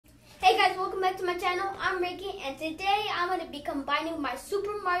my channel. I'm Ricky, and today I'm going to be combining my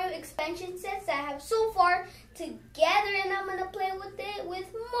Super Mario expansion sets that I have so far together, and I'm going to play with it with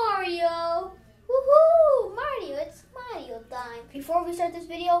Mario. Woohoo! Mario, it's Mario time. Before we start this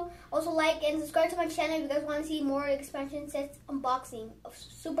video, also like and subscribe to my channel if you guys want to see more expansion sets unboxing of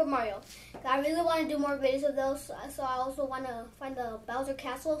Super Mario. I really want to do more videos of those, so I also want to find the Bowser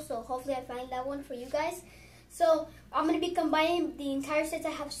Castle, so hopefully I find that one for you guys. So I'm going to be combining the entire sets I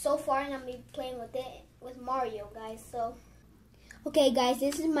have so far, and I'm going to be playing with it with Mario, guys. So, okay guys,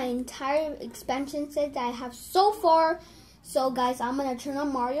 this is my entire expansion set that I have so far. So guys, I'm going to turn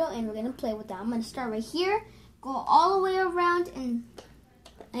on Mario and we're going to play with that. I'm going to start right here, go all the way around and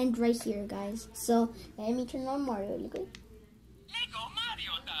end right here, guys. So let me turn on Mario. Look at Lego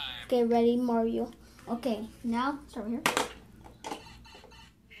Mario time. Okay, ready, Mario. Okay, now start right here.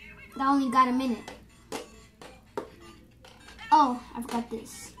 I only got a minute. Oh, I forgot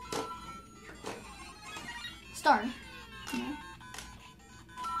this. Start. Yeah.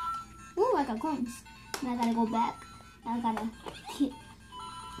 Ooh, I got coins. Now I gotta go back. Now I gotta hit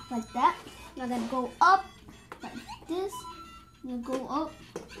like that. Now I gotta go up like this. Now go up.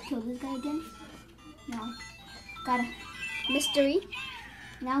 Kill this guy again. Now got a mystery.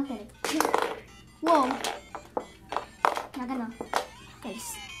 Now I gotta kill. Whoa. Now I gotta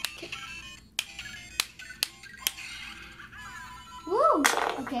face. Woo!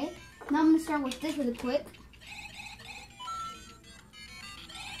 Okay, now I'm gonna start with this really quick.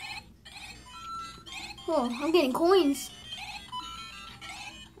 Oh, I'm getting coins.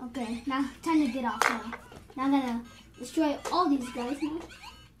 Okay, now time to get off now. Now I'm gonna destroy all these guys now.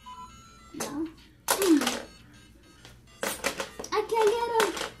 Now. I can't get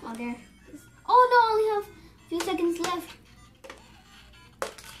them. Oh, there. Oh no, I only have a few seconds left.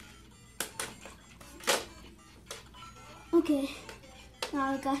 Okay. Now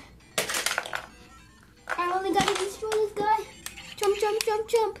I only got to destroy this guy. Jump, jump, jump,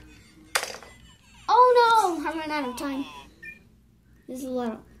 jump. Oh no, I ran out of time. This is a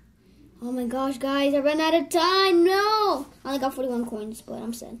lot of, oh my gosh, guys, I ran out of time. No, I only got 41 coins, but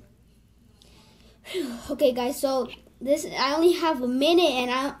I'm sad. Okay, guys, so this, I only have a minute and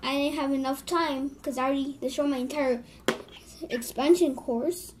I didn't have enough time because I already destroyed my entire expansion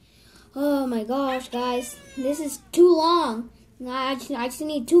course. Oh my gosh, guys, this is too long. Now I just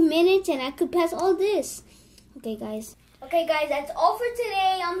need 2 minutes and I could pass all this. Okay, guys. Okay, guys, that's all for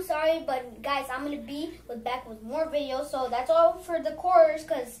today. I'm sorry, but guys, I'm gonna be back with more videos. So that's all for the course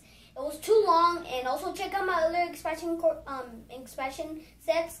because it was too long. And also check out my other expansion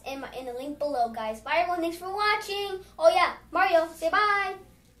sets in the link below, guys. Bye, everyone. Thanks for watching. Oh yeah, Mario, say bye.